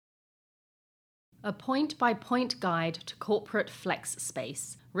A point-by-point guide to corporate flex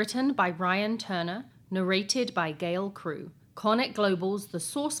space, written by Ryan Turner, narrated by Gail Crew. Cornet Global's The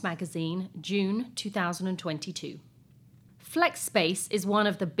Source magazine, June 2022. Flex space is one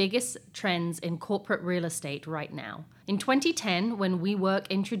of the biggest trends in corporate real estate right now. In 2010, when WeWork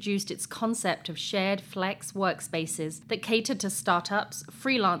introduced its concept of shared flex workspaces that catered to startups,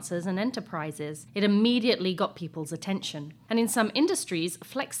 freelancers, and enterprises, it immediately got people's attention. And in some industries,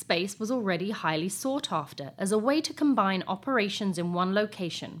 flex space was already highly sought after as a way to combine operations in one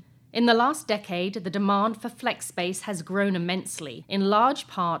location. In the last decade, the demand for flex space has grown immensely, in large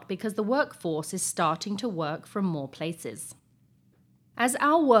part because the workforce is starting to work from more places. As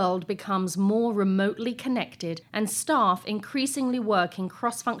our world becomes more remotely connected and staff increasingly work in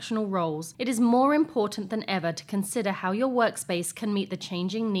cross-functional roles, it is more important than ever to consider how your workspace can meet the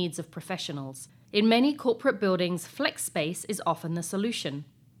changing needs of professionals. In many corporate buildings, flex space is often the solution.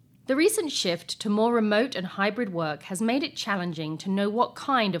 The recent shift to more remote and hybrid work has made it challenging to know what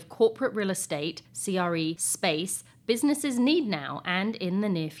kind of corporate real estate, CRE, space businesses need now and in the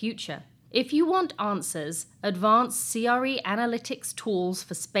near future. If you want answers, advanced CRE analytics tools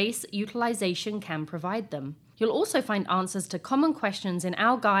for space utilization can provide them. You'll also find answers to common questions in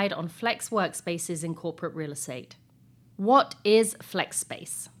our guide on flex workspaces in corporate real estate. What is flex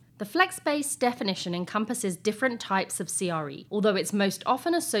space? The flex space definition encompasses different types of CRE, although it's most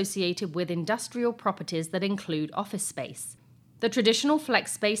often associated with industrial properties that include office space. The traditional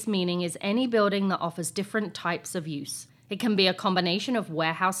flex space meaning is any building that offers different types of use. It can be a combination of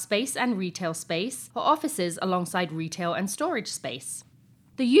warehouse space and retail space, or offices alongside retail and storage space.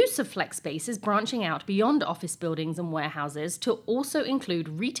 The use of flex space is branching out beyond office buildings and warehouses to also include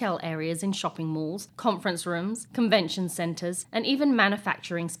retail areas in shopping malls, conference rooms, convention centers, and even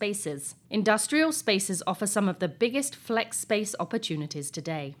manufacturing spaces. Industrial spaces offer some of the biggest flex space opportunities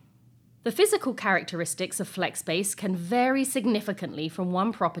today. The physical characteristics of flex space can vary significantly from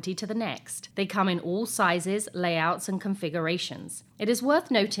one property to the next. They come in all sizes, layouts, and configurations. It is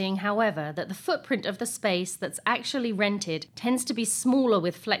worth noting, however, that the footprint of the space that's actually rented tends to be smaller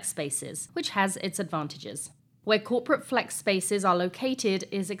with flex spaces, which has its advantages. Where corporate flex spaces are located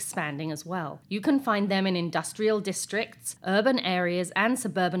is expanding as well. You can find them in industrial districts, urban areas, and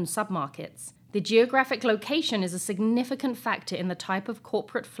suburban submarkets. The geographic location is a significant factor in the type of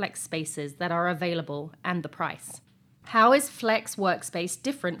corporate flex spaces that are available and the price. How is flex workspace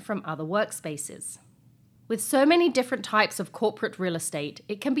different from other workspaces? With so many different types of corporate real estate,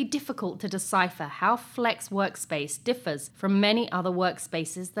 it can be difficult to decipher how flex workspace differs from many other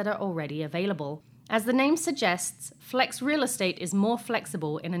workspaces that are already available. As the name suggests, flex real estate is more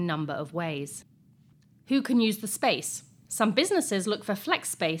flexible in a number of ways. Who can use the space? Some businesses look for flex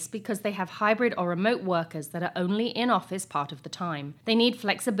space because they have hybrid or remote workers that are only in office part of the time. They need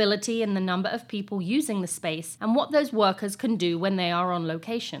flexibility in the number of people using the space and what those workers can do when they are on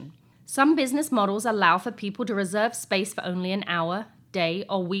location. Some business models allow for people to reserve space for only an hour, day,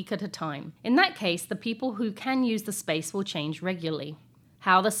 or week at a time. In that case, the people who can use the space will change regularly.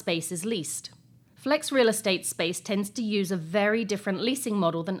 How the space is leased. Flex real estate space tends to use a very different leasing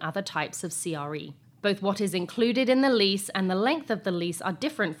model than other types of CRE. Both what is included in the lease and the length of the lease are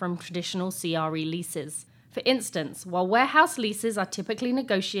different from traditional CRE leases. For instance, while warehouse leases are typically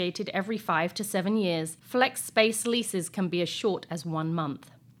negotiated every 5 to 7 years, flex space leases can be as short as 1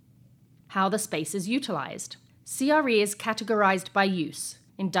 month. How the space is utilized. CRE is categorized by use.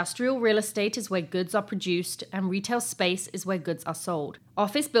 Industrial real estate is where goods are produced, and retail space is where goods are sold.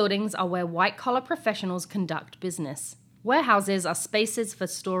 Office buildings are where white-collar professionals conduct business. Warehouses are spaces for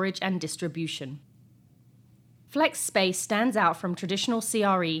storage and distribution. Flex space stands out from traditional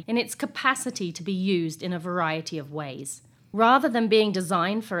CRE in its capacity to be used in a variety of ways. Rather than being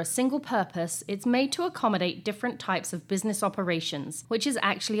designed for a single purpose, it's made to accommodate different types of business operations, which is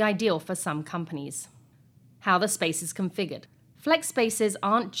actually ideal for some companies. How the space is configured. Flex spaces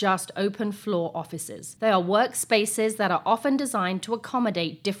aren't just open floor offices. They are workspaces that are often designed to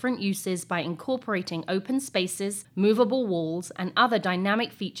accommodate different uses by incorporating open spaces, movable walls, and other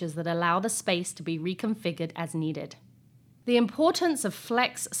dynamic features that allow the space to be reconfigured as needed. The importance of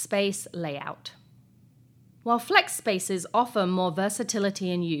flex space layout. While flex spaces offer more versatility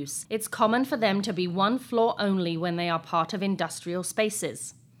in use, it's common for them to be one floor only when they are part of industrial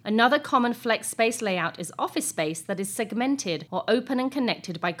spaces. Another common flex space layout is office space that is segmented or open and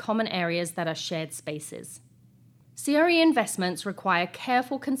connected by common areas that are shared spaces. CRE investments require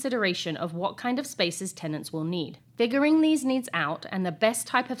careful consideration of what kind of spaces tenants will need. Figuring these needs out and the best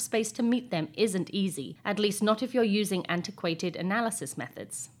type of space to meet them isn't easy, at least not if you're using antiquated analysis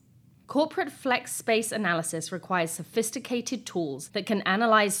methods. Corporate flex space analysis requires sophisticated tools that can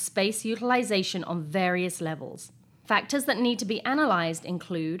analyze space utilization on various levels. Factors that need to be analyzed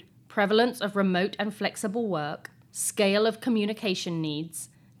include prevalence of remote and flexible work, scale of communication needs,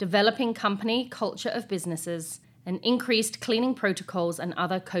 developing company culture of businesses, and increased cleaning protocols and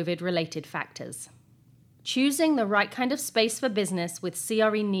other COVID-related factors. Choosing the right kind of space for business with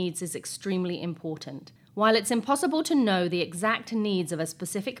CRE needs is extremely important. While it's impossible to know the exact needs of a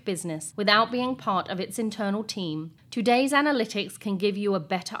specific business without being part of its internal team, today's analytics can give you a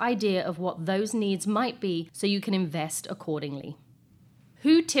better idea of what those needs might be so you can invest accordingly.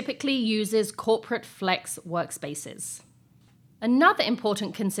 Who typically uses corporate flex workspaces? Another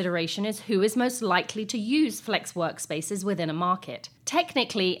important consideration is who is most likely to use flex workspaces within a market.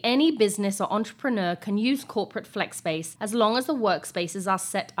 Technically, any business or entrepreneur can use corporate flex space as long as the workspaces are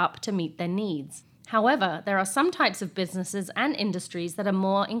set up to meet their needs. However, there are some types of businesses and industries that are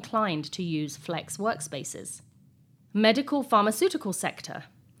more inclined to use flex workspaces. Medical pharmaceutical sector.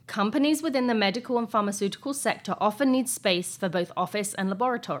 Companies within the medical and pharmaceutical sector often need space for both office and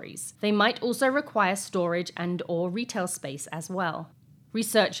laboratories. They might also require storage and/or retail space as well.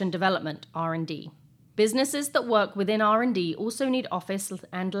 Research and development, R&D. Businesses that work within R&D also need office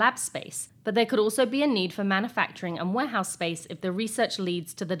and lab space, but there could also be a need for manufacturing and warehouse space if the research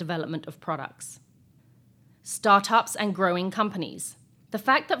leads to the development of products. Startups and growing companies. The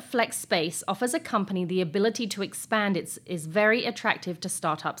fact that flex space offers a company the ability to expand is very attractive to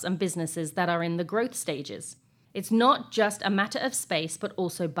startups and businesses that are in the growth stages. It's not just a matter of space, but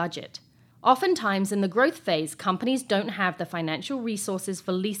also budget. Oftentimes in the growth phase, companies don't have the financial resources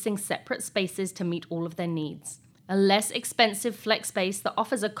for leasing separate spaces to meet all of their needs. A less expensive flex space that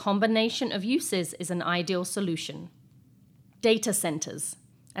offers a combination of uses is an ideal solution. Data centers.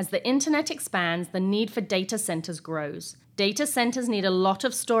 As the internet expands, the need for data centers grows. Data centers need a lot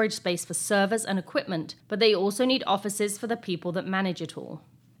of storage space for servers and equipment, but they also need offices for the people that manage it all.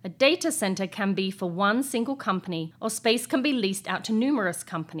 A data center can be for one single company, or space can be leased out to numerous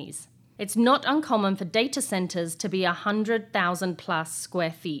companies. It's not uncommon for data centers to be 100,000 plus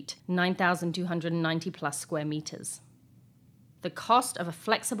square feet, 9,290 plus square meters. The cost of a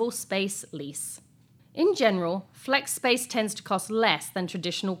flexible space lease. In general, flex space tends to cost less than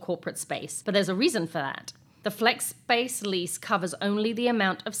traditional corporate space, but there's a reason for that. The flex space lease covers only the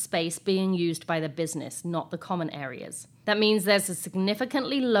amount of space being used by the business, not the common areas. That means there's a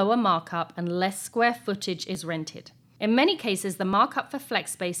significantly lower markup and less square footage is rented. In many cases, the markup for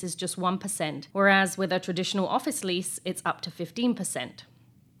flex space is just 1%, whereas with a traditional office lease, it's up to 15%.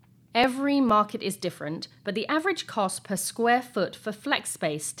 Every market is different, but the average cost per square foot for flex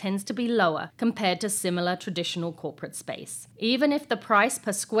space tends to be lower compared to similar traditional corporate space. Even if the price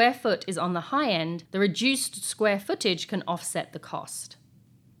per square foot is on the high end, the reduced square footage can offset the cost.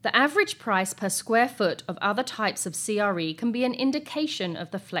 The average price per square foot of other types of CRE can be an indication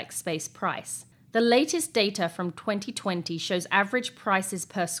of the flex space price. The latest data from 2020 shows average prices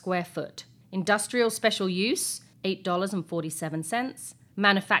per square foot. Industrial special use, $8.47.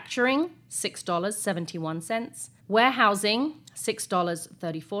 Manufacturing, $6.71. Warehousing,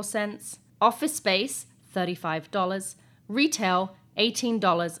 $6.34. Office space, $35. Retail,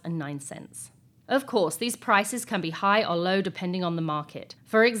 $18.09. Of course, these prices can be high or low depending on the market.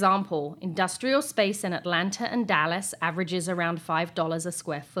 For example, industrial space in Atlanta and Dallas averages around $5 a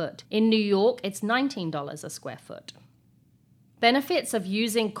square foot. In New York, it's $19 a square foot. Benefits of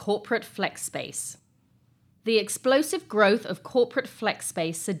using corporate flex space. The explosive growth of corporate flex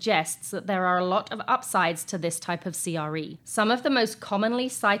space suggests that there are a lot of upsides to this type of CRE. Some of the most commonly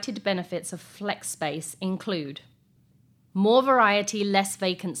cited benefits of flex space include more variety, less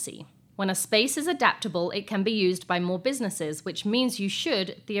vacancy. When a space is adaptable, it can be used by more businesses, which means you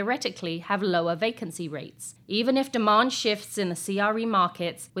should, theoretically, have lower vacancy rates. Even if demand shifts in the CRE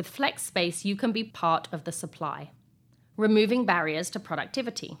markets, with flex space you can be part of the supply. Removing barriers to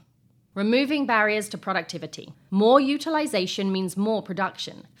productivity. Removing barriers to productivity. More utilization means more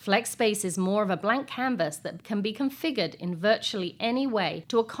production. Flex space is more of a blank canvas that can be configured in virtually any way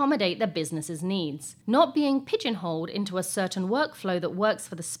to accommodate the business's needs. Not being pigeonholed into a certain workflow that works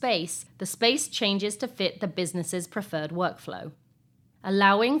for the space changes to fit the business's preferred workflow.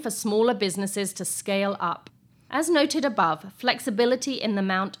 Allowing for smaller businesses to scale up. As noted above, flexibility in the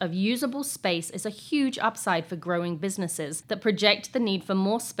amount of usable space is a huge upside for growing businesses that project the need for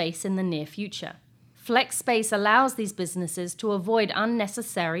more space in the near future. Flex space allows these businesses to avoid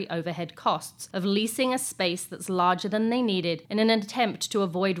unnecessary overhead costs of leasing a space that's larger than they needed in an attempt to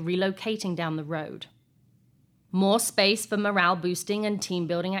avoid relocating down the road. More space for morale boosting and team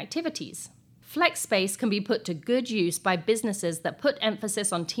building activities. Flex space can be put to good use by businesses that put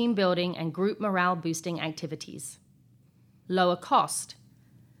emphasis on team building and group morale boosting activities. Lower cost.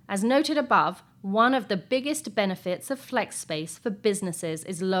 As noted above, one of the biggest benefits of flex space for businesses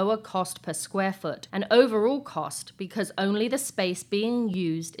is lower cost per square foot and overall cost because only the space being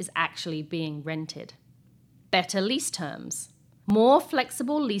used is actually being rented. Better lease terms. More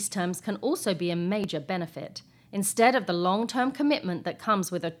flexible lease terms can also be a major benefit. Instead of the long-term commitment that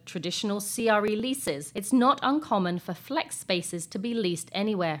comes with a traditional CRE leases, it's not uncommon for flex spaces to be leased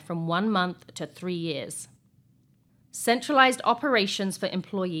anywhere from 1 month to 3 years. Centralized operations for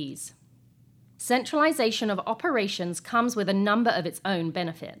employees. Centralization of operations comes with a number of its own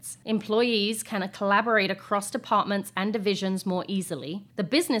benefits. Employees can collaborate across departments and divisions more easily. The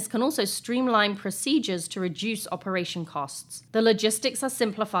business can also streamline procedures to reduce operation costs. The logistics are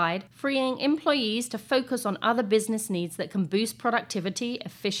simplified, freeing employees to focus on other business needs that can boost productivity,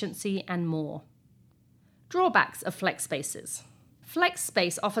 efficiency, and more. Drawbacks of flex spaces. Flex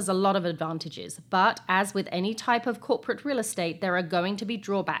space offers a lot of advantages, but as with any type of corporate real estate, there are going to be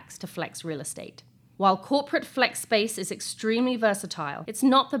drawbacks to flex real estate. While corporate flex space is extremely versatile, it's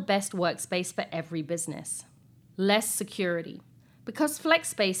not the best workspace for every business. Less security. Because flex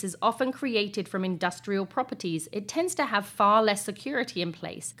space is often created from industrial properties, it tends to have far less security in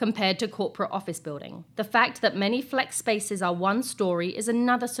place compared to corporate office building. The fact that many flex spaces are one story is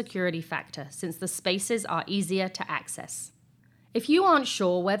another security factor, since the spaces are easier to access. If you aren't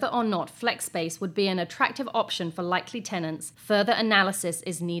sure whether or not flex space would be an attractive option for likely tenants, further analysis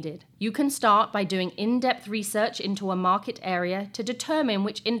is needed. You can start by doing in-depth research into a market area to determine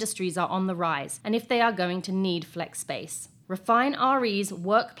which industries are on the rise and if they are going to need flex space. Refine RE's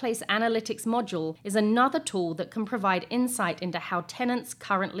Workplace Analytics module is another tool that can provide insight into how tenants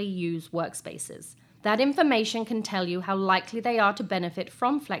currently use workspaces. That information can tell you how likely they are to benefit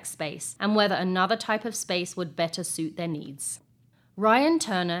from flex space and whether another type of space would better suit their needs. Ryan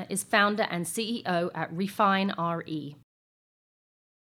Turner is founder and CEO at Refine RE.